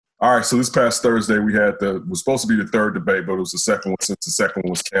All right, so this past Thursday we had was supposed to be the third debate, but it was the second one since the second one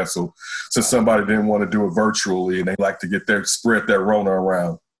was canceled. Since somebody didn't want to do it virtually and they like to spread that Rona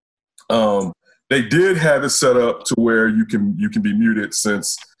around. They did have it set up to where you can be muted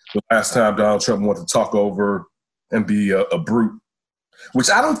since the last time Donald Trump wanted to talk over and be a brute,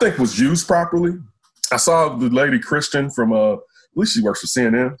 which I don't think was used properly. I saw the lady Christian from, at least she works for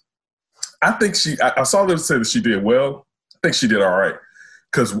CNN. I saw them say that she did well. I think she did all right.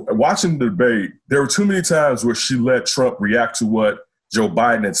 Because watching the debate, there were too many times where she let Trump react to what Joe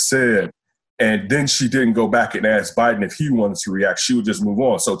Biden had said, and then she didn't go back and ask Biden if he wanted to react. She would just move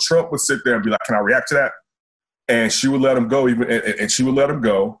on. So Trump would sit there and be like, "Can I react to that?" And she would let him go, and she would let him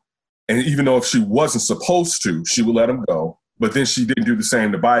go. And even though if she wasn't supposed to, she would let him go. But then she didn't do the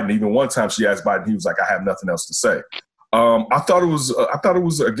same to Biden. Even one time she asked Biden, he was like, "I have nothing else to say." I thought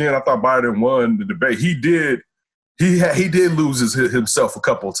Biden won the debate. He did lose himself a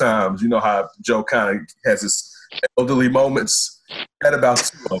couple of times. You know how Joe kind of has his elderly moments. He had about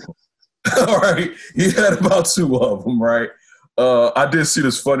two of them. All right. He had about two of them, right? I did see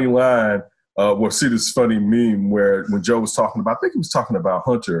this funny line, this funny meme where when Joe was talking about, I think he was talking about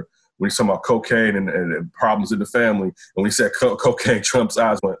Hunter, when he's talking about cocaine and problems in the family. And when he said cocaine, Trump's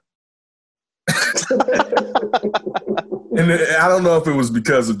eyes went. And I don't know if it was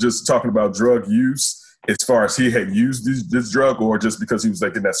because of just talking about drug use, as far as he had used this drug, or just because he was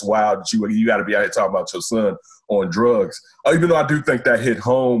thinking that's wild that you got to be out here talking about your son on drugs. Even though I do think that hit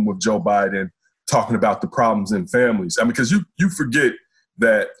home with Joe Biden talking about the problems in families. I mean, because you forget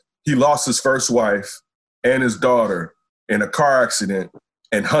that he lost his first wife and his daughter in a car accident,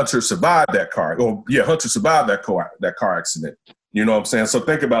 and Hunter survived that car. Hunter survived that car accident. You know what I'm saying? So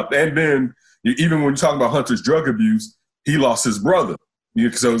think about that. And then even when you talk about Hunter's drug abuse, he lost his brother.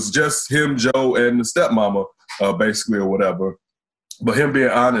 So it's just him, Joe, and the stepmama, basically, or whatever. But him being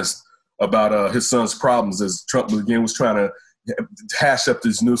honest about his son's problems, as Trump again was trying to hash up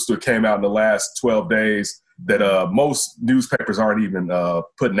this news that came out in the last 12 days that most newspapers aren't even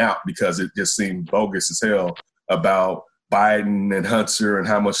putting out because it just seemed bogus as hell, about Biden and Hunter and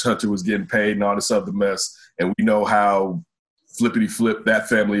how much Hunter was getting paid and all this other mess. And we know how flippity-flip that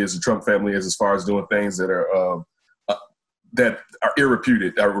family is, the Trump family is, as far as doing things that are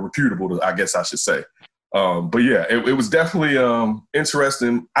reputable, I guess I should say. But yeah, it was definitely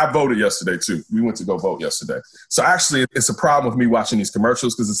interesting. I voted yesterday too. We went to go vote yesterday. So actually it's a problem with me watching these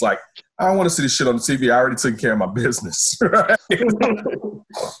commercials because it's like, I don't want to see this shit on the TV. I already took care of my business. Right?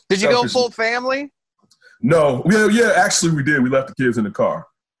 Did you go full family? No. Yeah, actually we did. We left the kids in the car.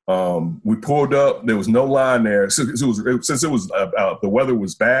 We pulled up. There was no line there. Since the weather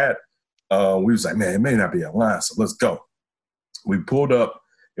was bad, we was like, man, it may not be a line, so let's go. We pulled up.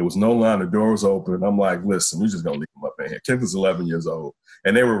 There was no line. The door was open. I'm like, listen, we're just going to leave them up in here. Kenton's 11 years old,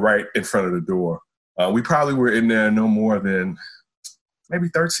 and they were right in front of the door. We probably were in there no more than maybe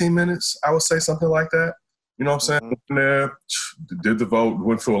 13 minutes, I would say, something like that. You know what I'm saying? Went in there, did the vote,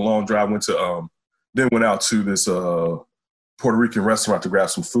 went for a long drive, then went out to this Puerto Rican restaurant to grab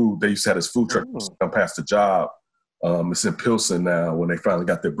some food. They used to have this food truck come past the job. It's in Pilsen now when they finally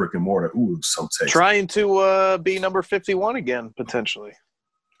got their brick and mortar. Ooh, so tasty. Trying to be number 51 again, potentially.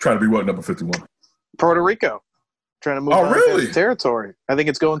 Trying to be what, number 51? Puerto Rico. Trying to move on really? to territory. I think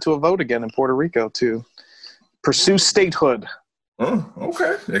it's going to a vote again in Puerto Rico to pursue statehood. Oh,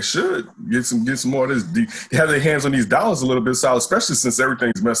 okay. They should get some more of this. Have their hands on these dollars a little bit, solid, especially since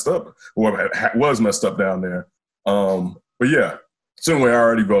everything's messed up, or was messed up down there. But yeah, so anyway, I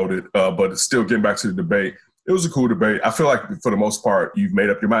already voted, but it's still getting back to the debate. It was a cool debate. I feel like for the most part, you've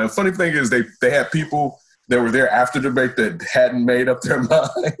made up your mind. The funny thing is they had people that were there after the debate that hadn't made up their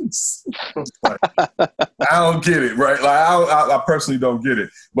minds. I don't get it, right? Like I personally don't get it.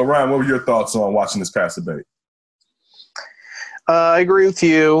 But Ryan, what were your thoughts on watching this past debate? I agree with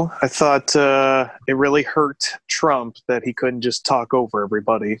you. I thought it really hurt Trump that he couldn't just talk over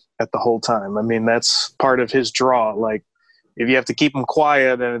everybody at the whole time. I mean, that's part of his draw. Like, if you have to keep him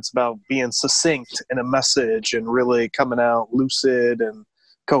quiet and it's about being succinct in a message and really coming out lucid and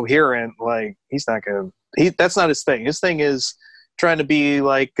coherent, like, he's not going to – that's not his thing. His thing is trying to be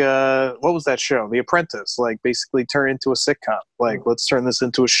like what was that show? The Apprentice. Like, basically turn into a sitcom. Like, let's turn this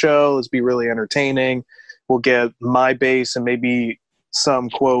into a show. Let's be really entertaining. We'll get my base and maybe some,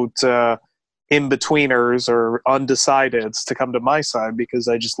 quote, in-betweeners or undecideds to come to my side because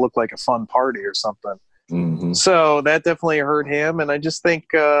I just look like a fun party or something. Mm-hmm. So that definitely hurt him. And I just think,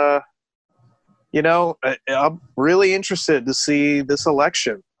 I'm really interested to see this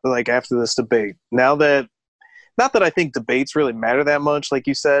election, like after this debate. Now that, not that I think debates really matter that much, like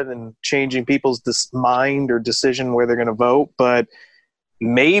you said, and changing people's mind or decision where they're going to vote, but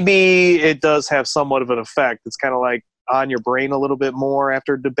maybe it does have somewhat of an effect. It's kind of like on your brain a little bit more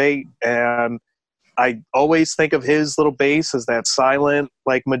after debate. And I always think of his little base as that silent,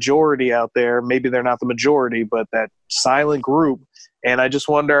 like, majority out there. Maybe they're not the majority, but that silent group. And I just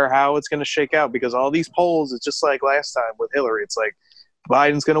wonder how it's going to shake out, because all these polls, it's just like last time with Hillary. It's like,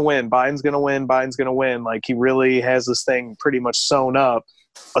 Biden's going to win, Biden's going to win, Biden's going to win. Like, he really has this thing pretty much sewn up,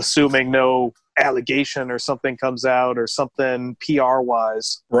 assuming no allegation or something comes out or something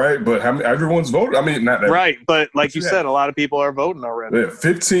PR-wise. Right, but how many, everyone's voted. I mean, not that. Right, but like you said, a lot of people are voting already. Yeah,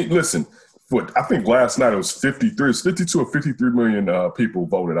 15, listen, I think last night it was 52 or 53 million people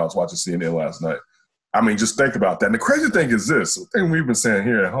voted. I was watching CNN last night. I mean, just think about that. And the crazy thing is this, the thing we've been saying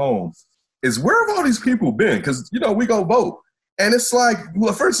here at home is, where have all these people been? Because, we go vote. And it's like,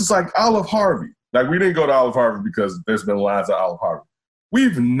 well, first it's like Olive Harvey. Like, we didn't go to Olive Harvey because there's been lines at Olive Harvey.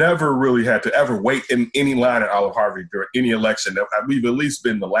 We've never really had to ever wait in any line at Olive Harvey during any election. We've at least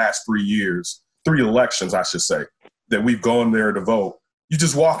been the last 3 years, 3 elections, I should say, that we've gone there to vote. You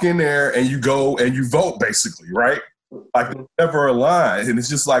just walk in there and you go and you vote, basically, right? Like, never a line. And it's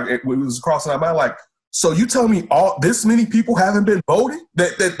just like, it was crossing our mind, like, so you tell me all this many people haven't been voting?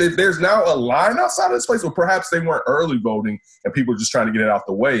 That there's now a line outside of this place? Or perhaps they weren't early voting and people are just trying to get it out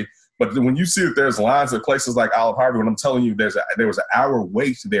the way. But when you see that there's lines at places like Olive Harvey, when I'm telling you there was an hour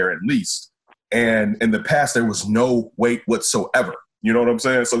wait there at least. And in the past, there was no wait whatsoever. You know what I'm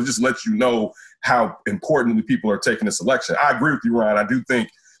saying? So it just lets you know how important the people are taking this election. I agree with you, Ryan. I do think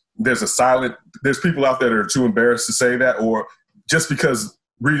there's people out there that are too embarrassed to say that, or just because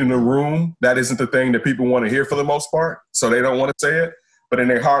reading the room, that isn't the thing that people want to hear for the most part. So they don't want to say it. But in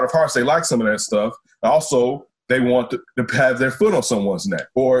their heart of hearts, they like some of that stuff. Also, they want to have their foot on someone's neck,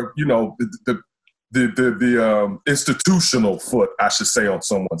 or, the institutional foot, I should say, on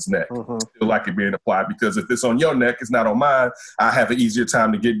someone's neck. Mm-hmm. Feel like it being applied, because if it's on your neck, it's not on mine. I have an easier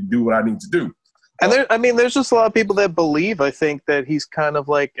time to do what I need to do. And there's just a lot of people that believe, I think, that he's kind of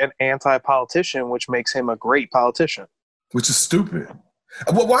like an anti-politician, which makes him a great politician. Which is stupid.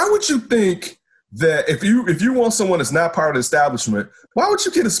 Well, why would you think that if you want someone that's not part of the establishment, why would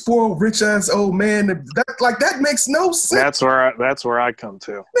you get a spoiled, rich-ass old man? That makes no sense. That's where I come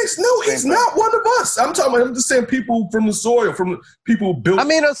to. He's not one of us. I'm just saying people from the soil, from people built. I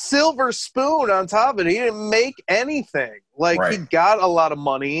mean, a silver spoon on top of it. He didn't make anything. Like, right. He got a lot of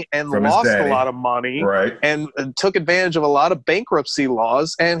money and from lost a lot of money, right? And took advantage of a lot of bankruptcy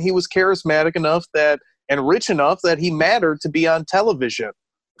laws. And he was charismatic enough and rich enough that he mattered to be on television.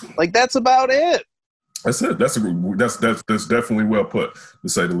 Like, that's about it. That's it. That's definitely well put, to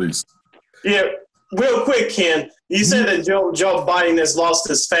say the least. Yeah. Real quick, Ken, you said that Joe Biden has lost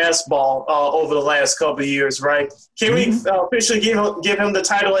his fastball over the last couple of years, right? Can we officially give him the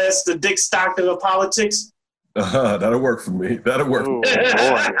title as the Dick Stockton of politics? That'll work for me. That'll work. Ooh, boy.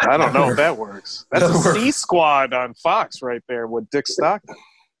 I don't know if that works. That's a C-Squad on Fox right there with Dick Stockton.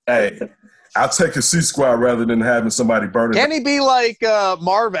 Hey, I'll take a C-Squad rather than having somebody burn it. Can he be like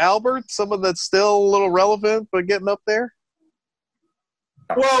Marv Albert, someone that's still a little relevant but getting up there?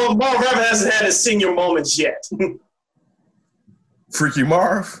 Well, Marv Albert hasn't had his senior moments yet. Freaky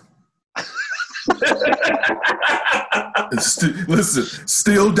Marv? Listen,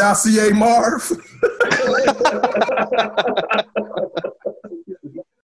 Steel Dossier Marv?